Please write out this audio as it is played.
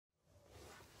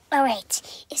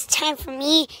Alright, it's time for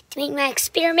me to make my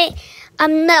experiment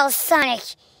on Metal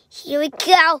Sonic. Here we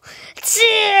go.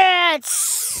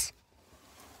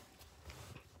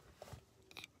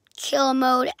 Kill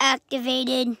mode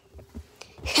activated.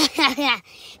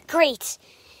 Great.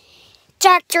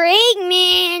 Dr.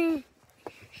 Eggman.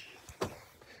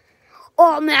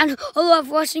 Oh man, I love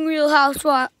watching Real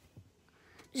Housewives.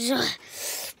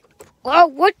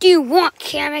 Well, what do you want,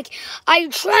 Kamek?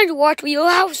 I'm trying to watch Real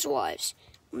Housewives.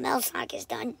 Metal Sonic is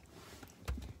done.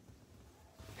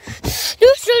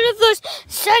 You should have just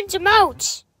sent him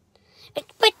out.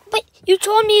 But you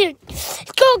told me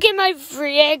to go get my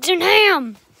free eggs and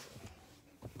ham.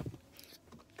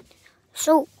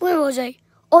 So, where was I?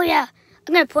 Oh yeah,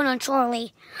 I'm gonna put on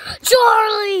Charlie.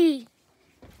 Charlie!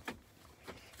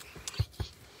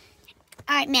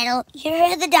 Alright, Metal,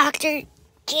 you're the doctor.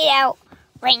 Get out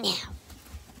right now.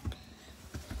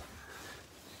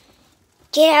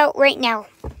 Get out right now.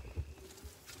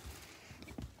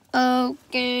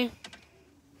 Okay.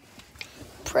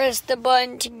 Press the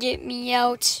button to get me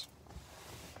out.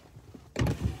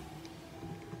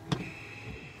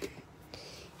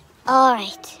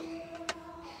 Alright.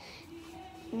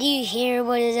 Do you hear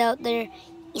what is out there?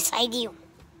 Yes, I do.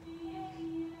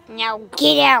 Now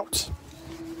get out.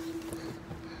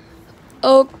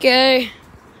 Okay.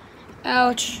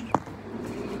 Ouch.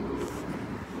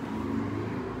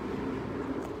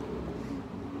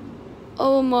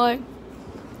 Oh my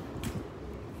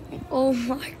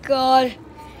god.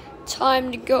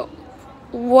 Time to go.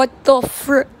 What the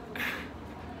frick?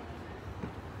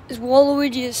 Is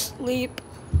Waluigi asleep?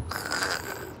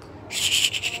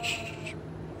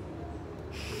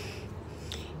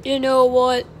 You know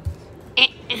what? What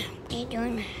are you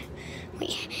doing?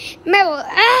 Wait. Metal.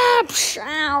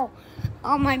 Ow!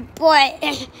 Oh my butt.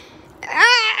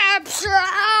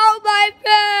 Ow, my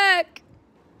back.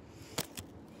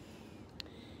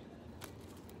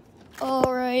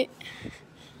 Alright.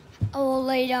 I will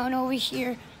lay down over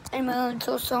here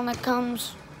until Sonic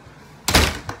comes.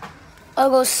 I'll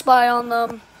go spy on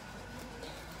them.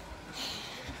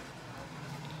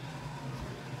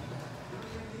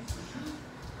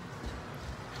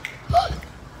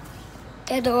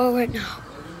 Get the door right now.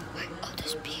 Wait, will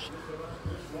this be?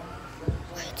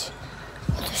 Wait,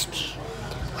 will this be?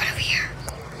 What over here?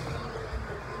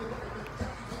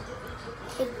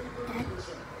 Hey,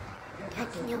 Dad,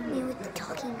 can you help me with the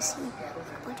talking scene? Like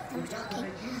a bunch of them are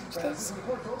talking. So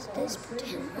this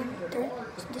pretend on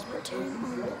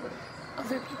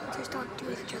other people just talk to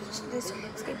each other. So this is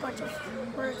a bunch of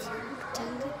words.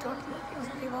 Pretend to talk to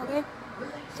other people. Okay?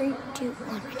 3, 2,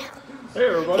 1, right now. Hey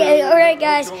everybody. Yeah, alright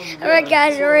guys.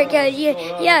 Yeah,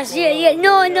 yes.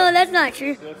 No, that's not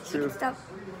true. That's true. Stop.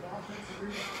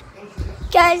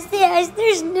 Guys,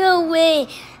 there's no way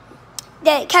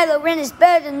that Kylo Ren is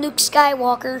better than Luke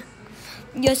Skywalker.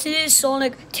 Yes, it is,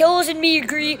 Sonic. Tails and me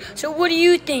agree. So what do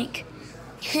you think?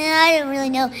 I don't really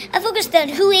know. I focused on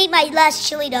who ate my last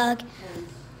chili dog.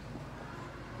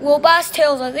 Well, Boss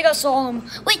Tails, I think I saw him.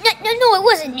 Wait, no, it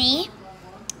wasn't me.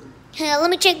 Let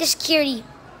me check the security.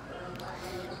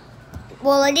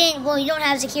 Well, I didn't. Well, you don't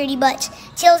have security, but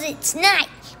Tails, it's not.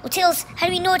 Well, Tails, how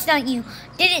do we know it's not you?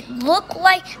 Did it look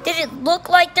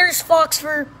like there's Fox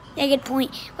for? Yeah, good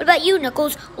point. What about you,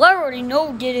 Knuckles? Well, I already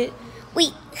know did it.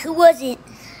 Wait, who was it?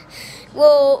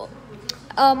 Well,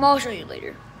 I'll show you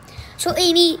later. So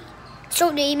Amy,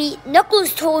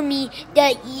 Knuckles told me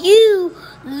that you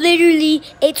literally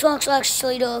ate Sonic's last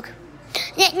chili dog.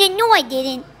 No, I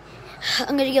didn't.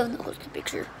 I'm gonna give Knuckles the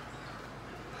picture.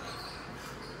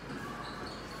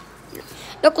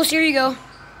 Knuckles, here you go.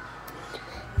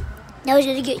 Now he's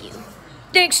gonna get you.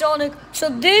 Thanks, Sonic. So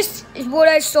this is what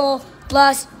I saw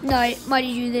last night. Might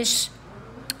you do this?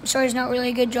 I'm sorry, it's not really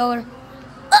a good drawer.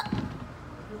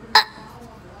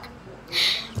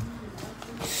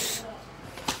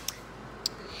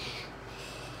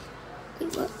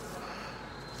 Wait, what?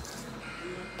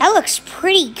 That looks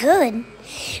pretty good.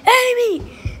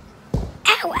 Amy!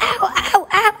 Ow.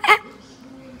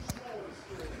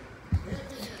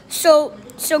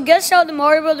 So guess how the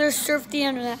Mario Brothers surfed the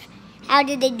internet? How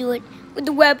did they do it? With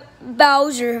the web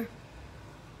browser.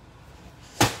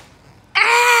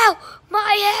 Ow!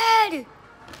 My head!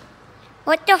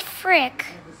 What the frick?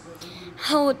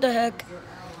 Oh, what the heck?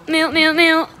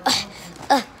 Meow.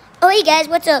 Oh, hey guys,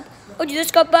 what's up? Oh, you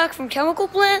just got back from Chemical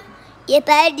Plant? Yep,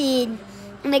 I did.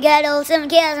 And I got all 7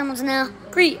 chaos emeralds now.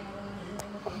 Great.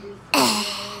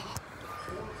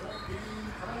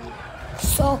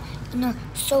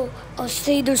 So I'll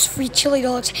say there's free chili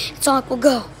dogs, and Sonic will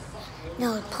go.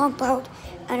 Now I'll pump out,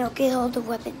 and I'll get all the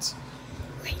weapons.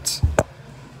 Right.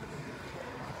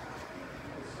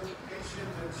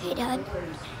 Hey, Dad.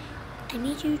 I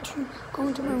need you to go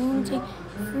into my room and say,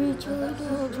 free chili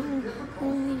dogs,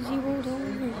 only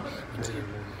 $0.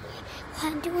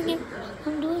 I'm doing it.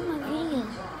 I'm doing my video.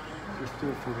 Just do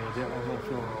it for me. I'm not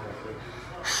feeling all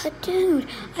that. Dude,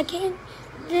 I can't.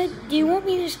 Do you want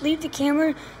me to just leave the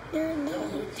camera? They're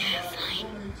fine.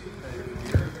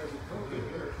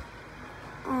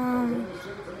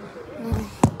 No.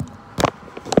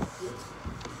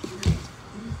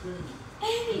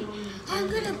 Hey, I'm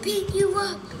gonna beat you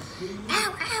up.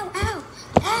 Ow, ow, ow,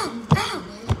 ow, ow, ow,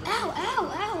 ow,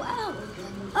 ow, ow.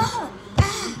 Oh,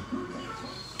 ah.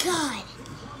 God.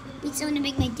 Need someone to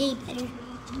make my day better.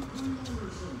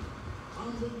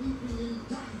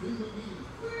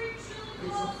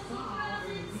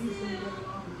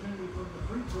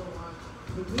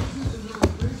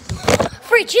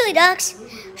 Free chili dogs.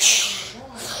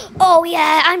 Oh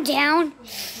yeah, I'm down.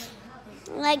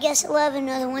 I guess I'll have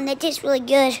another one that tastes really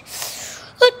good.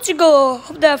 Let's go.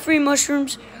 That free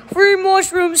mushrooms. Free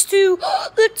mushrooms too.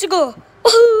 Let's go.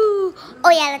 Oh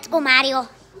yeah, let's go, Mario.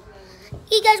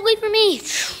 You guys wait for me.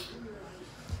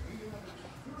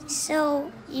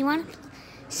 So you want?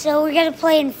 So we gotta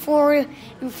play in 4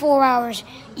 hours.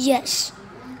 Yes.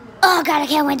 Oh God, I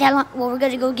can't wait that long. Well, we're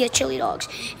gonna go get chili dogs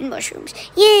and mushrooms.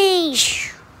 Yay!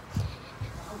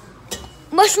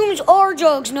 Mushrooms are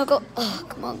drugs, Knuckle. Oh,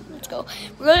 come on, let's go.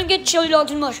 We're gonna get chili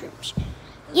dogs and mushrooms.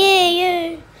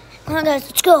 Yeah. Come on, guys,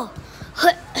 let's go.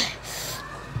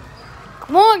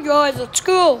 Come on, guys, let's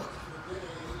go.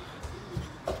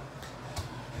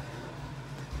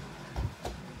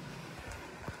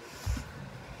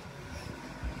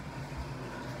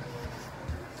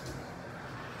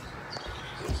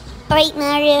 All right,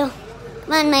 Mario.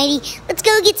 Come on, Mighty. Let's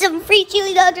go get some free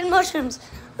chili dogs and mushrooms.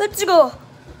 Let's go.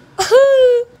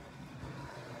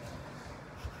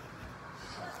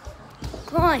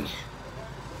 Come on.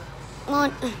 Come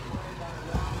on.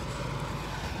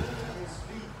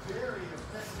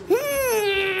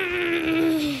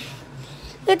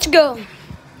 Let's go.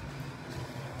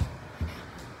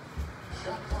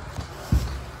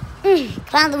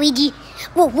 Come on, Luigi.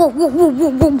 Whoa.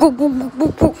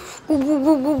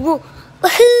 Woohoo!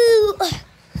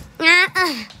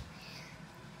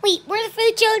 Wait, where are the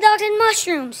food chili dogs and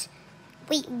mushrooms?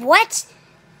 Wait, what?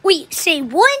 Wait, say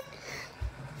what?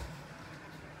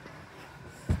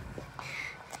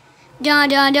 Da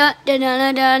da da da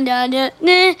da da da da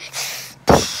da.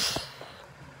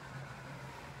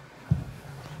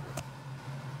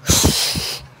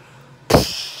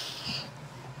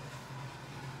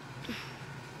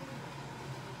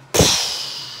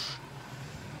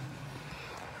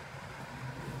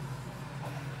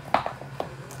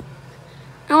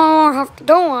 I don't have to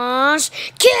do this.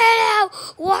 Get out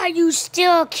while you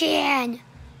still can.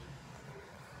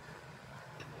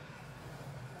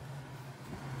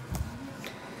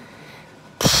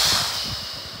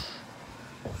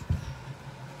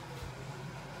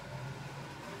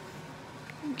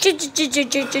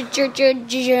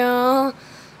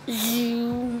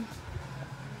 Zoom.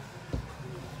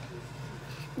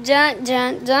 Dun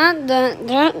dun dun dun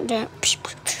dun dun.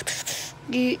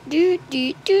 Do do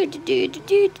do do do do do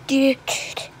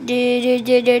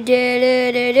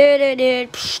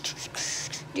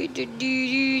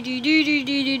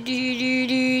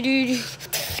do.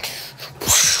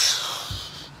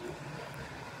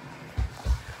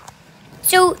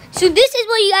 So this is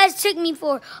what you guys took me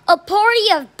for. A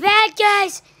party of bad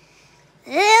guys?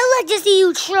 Let's just see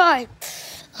you try.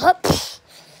 Let's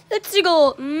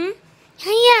go.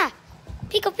 Yeah.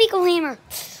 Pickle hammer.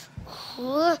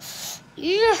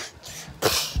 Yeah.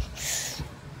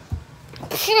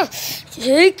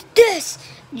 Take this.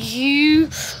 You.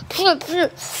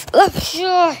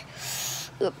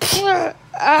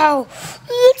 Ow.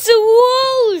 It's a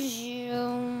wall.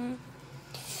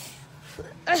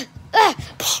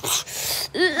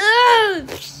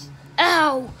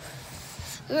 Ow.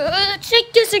 Take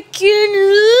this again.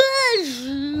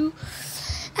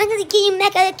 I'm gonna get you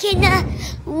back out of the kid.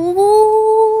 What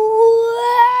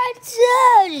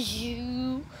does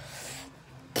you?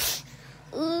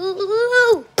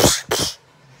 Ooh.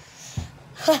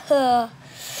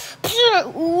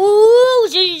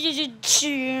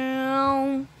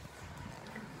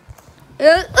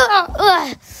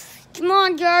 Come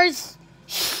on, guys.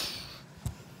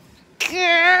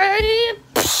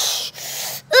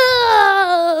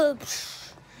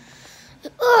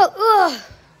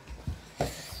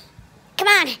 Come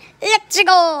on, let's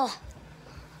go.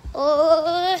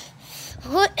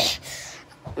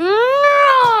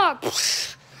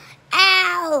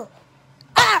 Ow.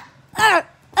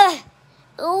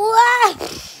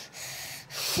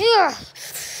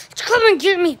 Let's Come and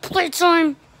get me,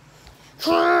 playtime.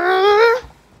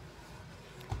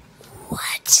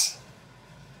 What?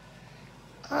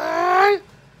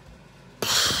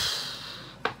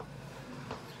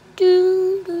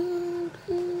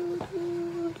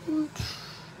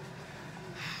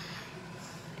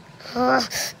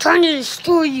 Trying to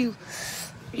destroy you.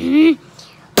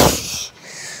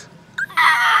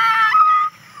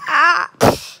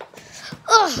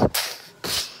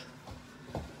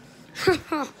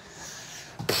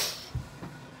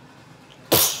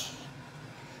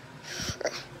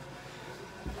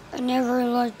 I never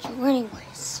liked you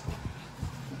anyways.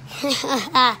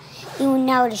 You will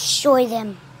now destroy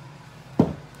them.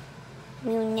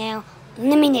 You will now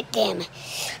eliminate them.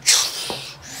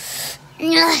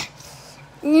 No.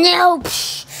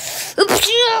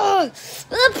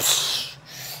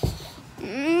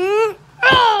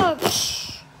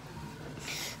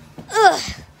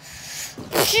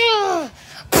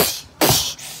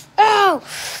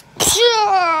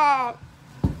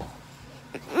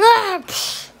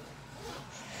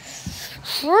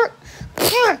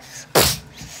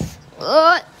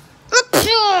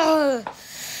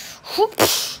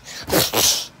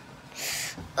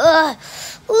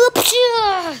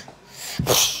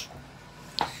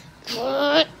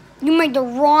 You made the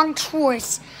wrong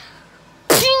choice.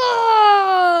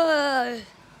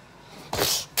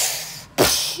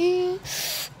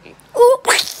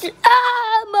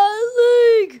 My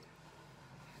leg!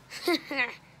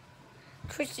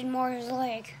 Twisted Mario's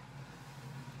leg.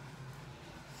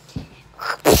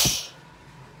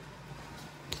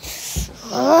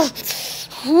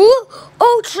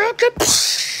 Oh, check it!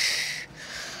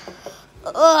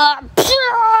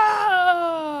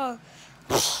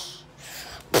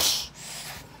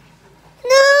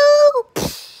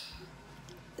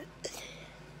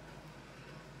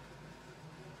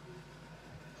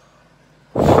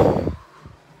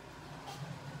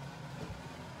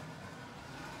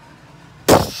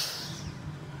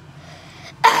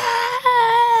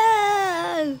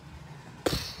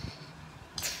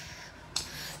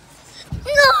 No!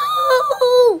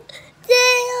 No!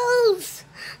 Tails!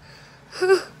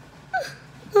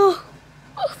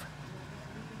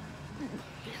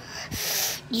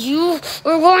 You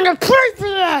are going to pay for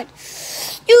that!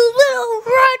 You little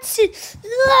rats!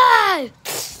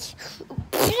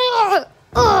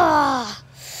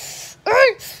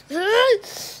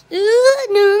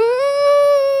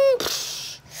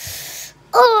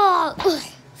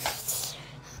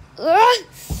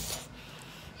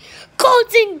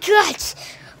 Golden guts!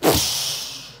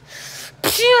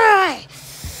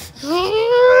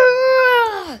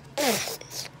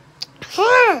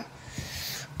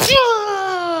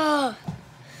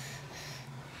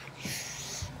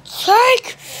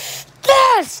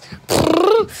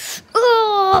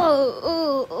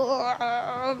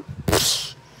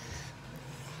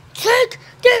 Take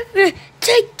this!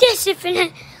 Take this if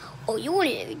it. Oh, you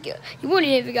wouldn't even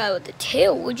have a guy with the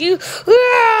tail, would you?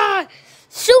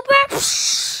 Super!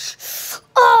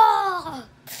 Oh!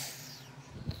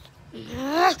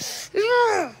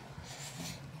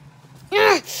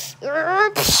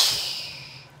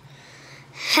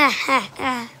 Ha ha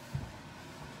ha!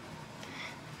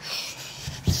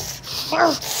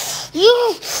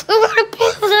 You are gonna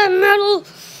pay for that metal.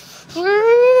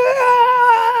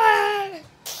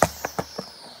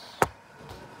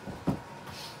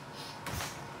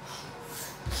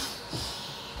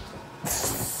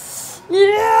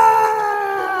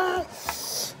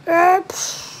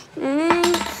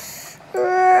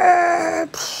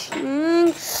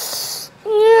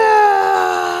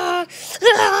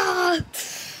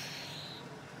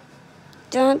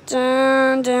 Dun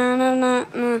dun dun dun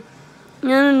dun.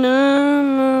 No, no,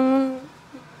 no, no.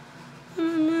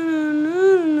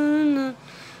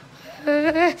 I'm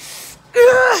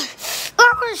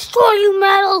gonna destroy you,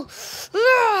 metal.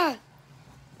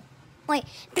 Wait.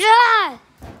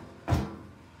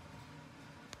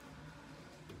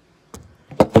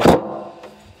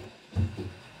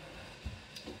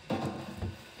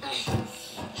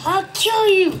 I'll kill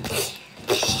you.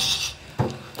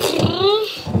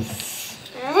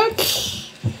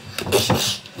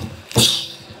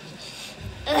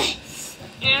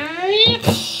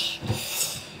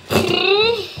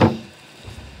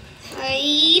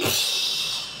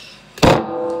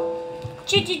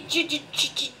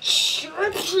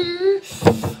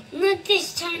 Not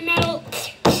this time, metal.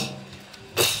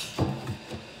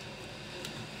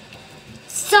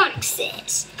 Sonic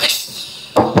says.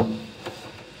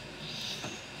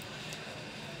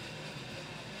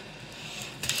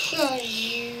 Did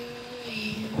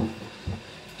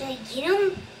I get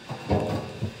him?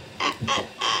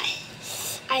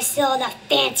 I still the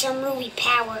Phantom Ruby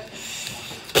power.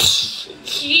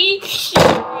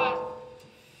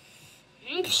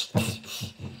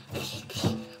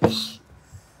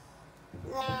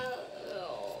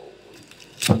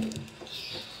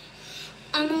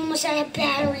 I'm almost out of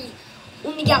battery.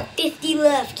 Only got 50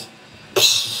 left.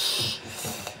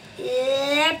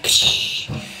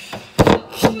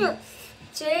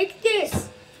 Take this.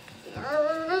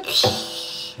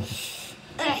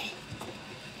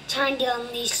 Time to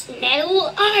unleash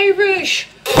Metal Irish.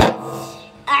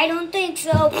 I don't think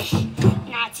so.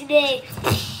 Not today.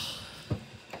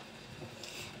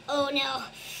 Oh no,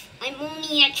 I'm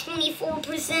only at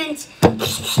 24%.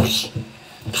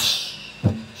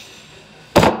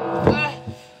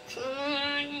 Come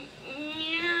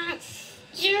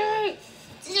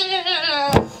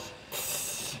on.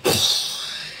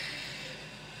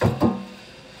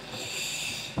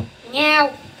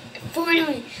 Now,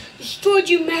 finally, destroyed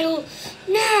you, Metal.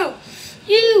 Now,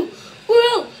 you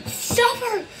will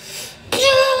suffer.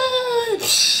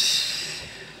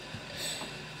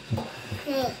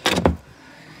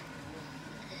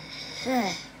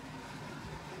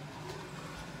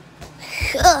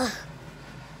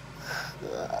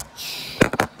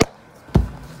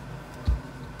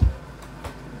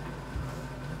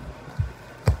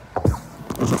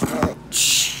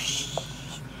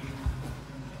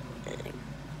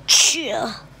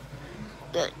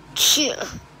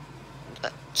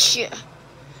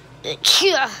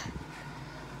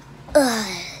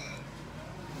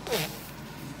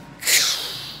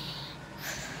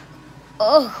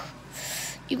 Oh,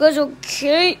 you guys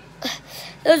okay?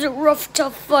 That was a rough,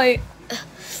 tough fight.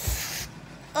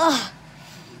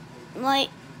 My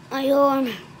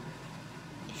arm.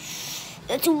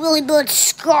 That's a really bad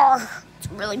scar. It's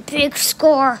a really big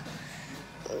scar.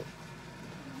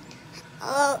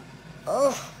 I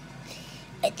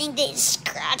think they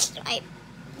scratched my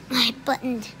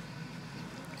button.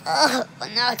 But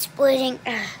now it's bleeding.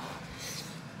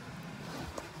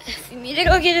 If you need to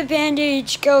go get a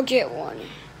bandage, go get one.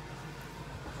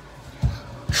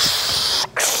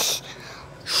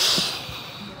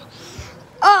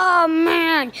 Oh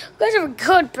man, you guys have a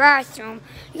good bathroom.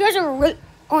 You guys are really.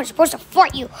 Oh, I'm supposed to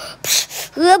fight you.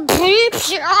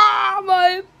 Ah,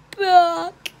 my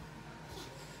back.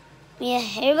 Yeah,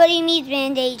 everybody needs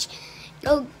bandage.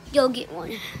 Go get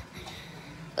one.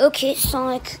 Okay,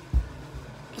 Sonic.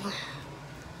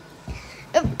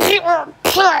 I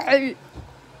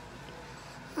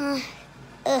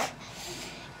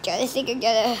think I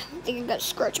gotta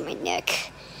scratch my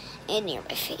neck and near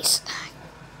my face.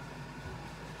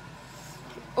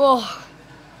 Oh,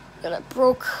 I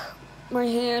broke my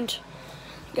hand.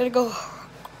 Gotta go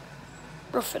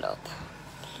rough it up.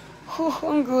 Oh,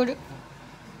 I'm good.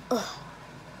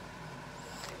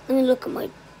 Let me look.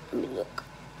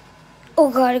 Oh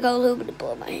God, I got a little bit of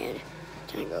blood on my hand.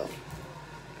 There I go.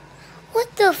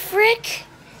 What the frick?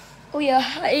 Oh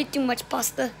yeah, I ate too much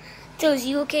pasta. Tails,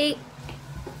 you okay?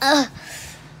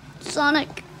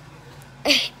 Sonic,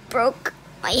 broke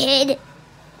my head.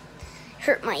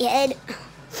 Hurt my head.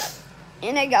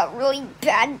 And I got really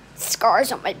bad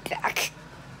scars on my back.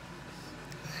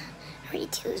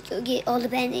 Alright, Tails, go get all the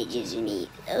bandages you need.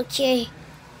 Okay.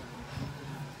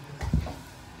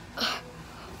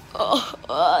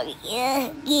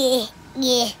 Yeah.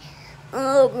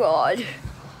 Oh God.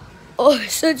 Oh,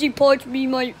 since he punched me,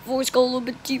 my voice got a little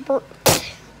bit deeper.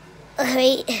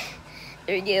 Alright.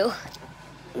 There you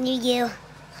go.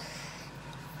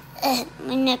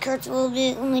 My neck hurts a little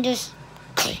bit. Let me just.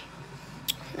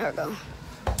 There we go.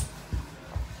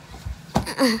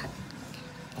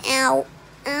 Ow.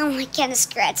 I kind of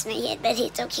scratched my head, but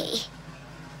it's okay.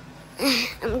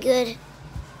 I'm good.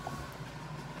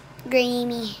 Great,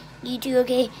 Amy. You two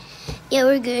okay? Yeah,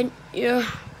 we're good. Yeah.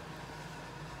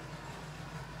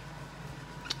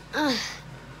 I'm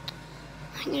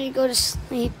gonna go to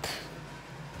sleep.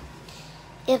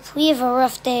 If we have a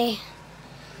rough day,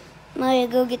 I'm gonna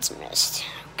go get some rest.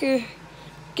 Okay.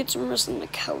 Get some rest on the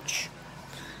couch.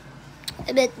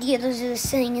 I bet the others are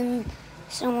singing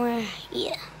somewhere.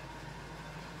 Yeah.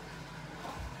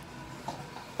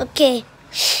 Okay.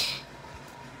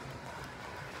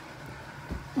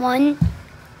 1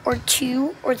 or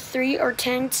 2 or 3 or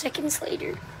 10 seconds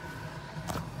later.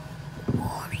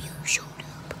 Wario showed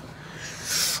up.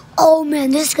 Oh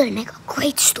man, this is gonna make a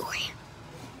great story.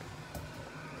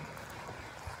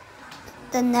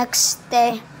 The next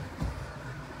day.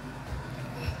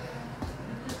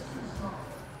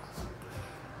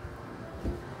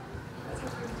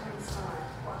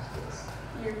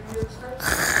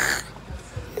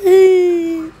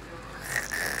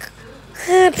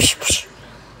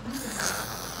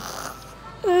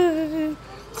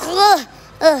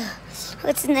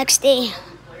 What's the next day?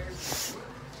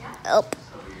 Oh,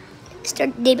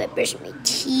 start the day by brushing my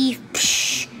teeth.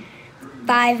 Psh,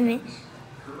 5 minutes.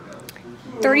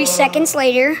 30 seconds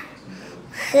later.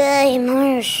 Hey,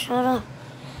 Mara, shut up.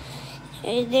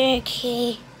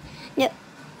 Okay. No.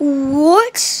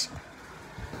 What?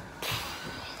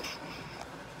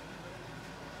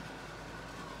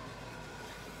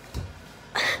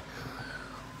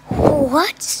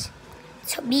 What?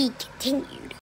 To be continued.